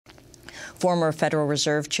Former Federal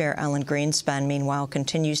Reserve Chair Alan Greenspan, meanwhile,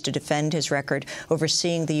 continues to defend his record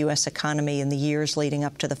overseeing the U.S. economy in the years leading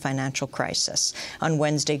up to the financial crisis. On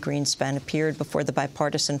Wednesday, Greenspan appeared before the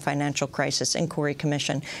Bipartisan Financial Crisis Inquiry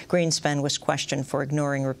Commission. Greenspan was questioned for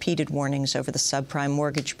ignoring repeated warnings over the subprime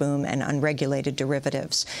mortgage boom and unregulated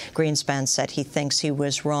derivatives. Greenspan said he thinks he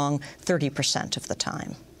was wrong 30% of the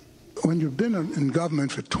time. When you've been in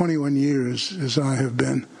government for 21 years, as I have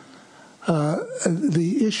been,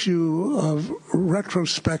 the issue of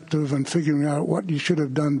retrospective and figuring out what you should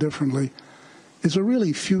have done differently is a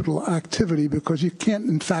really futile activity because you can't,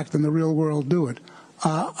 in fact, in the real world do it.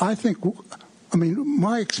 I mean,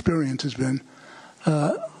 my experience has been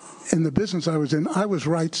in the business I was in, I was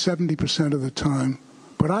right 70% of the time,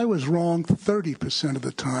 but I was wrong 30% of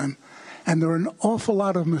the time, and there are an awful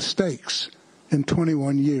lot of mistakes in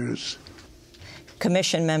 21 years.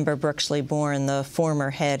 Commission member Brooksley Bourne, the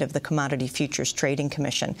former head of the Commodity Futures Trading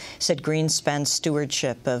Commission, said Greenspan's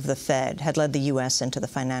stewardship of the Fed had led the U.S. into the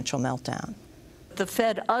financial meltdown. The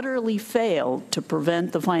Fed utterly failed to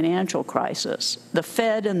prevent the financial crisis. The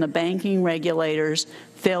Fed and the banking regulators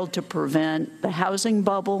failed to prevent the housing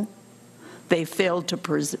bubble. They failed to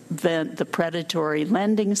prevent the predatory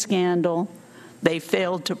lending scandal. They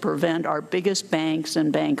failed to prevent our biggest banks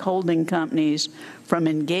and bank holding companies from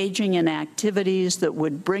engaging in activities that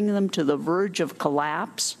would bring them to the verge of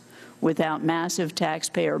collapse without massive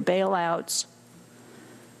taxpayer bailouts.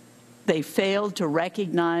 They failed to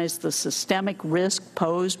recognize the systemic risk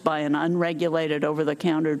posed by an unregulated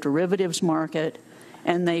over-the-counter derivatives market,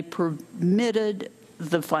 and they permitted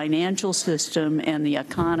the financial system and the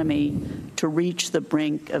economy to reach the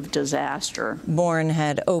brink of disaster. Bourne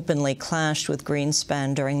had openly clashed with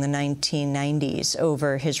Greenspan during the 1990s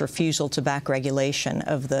over his refusal to back regulation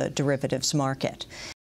of the derivatives market.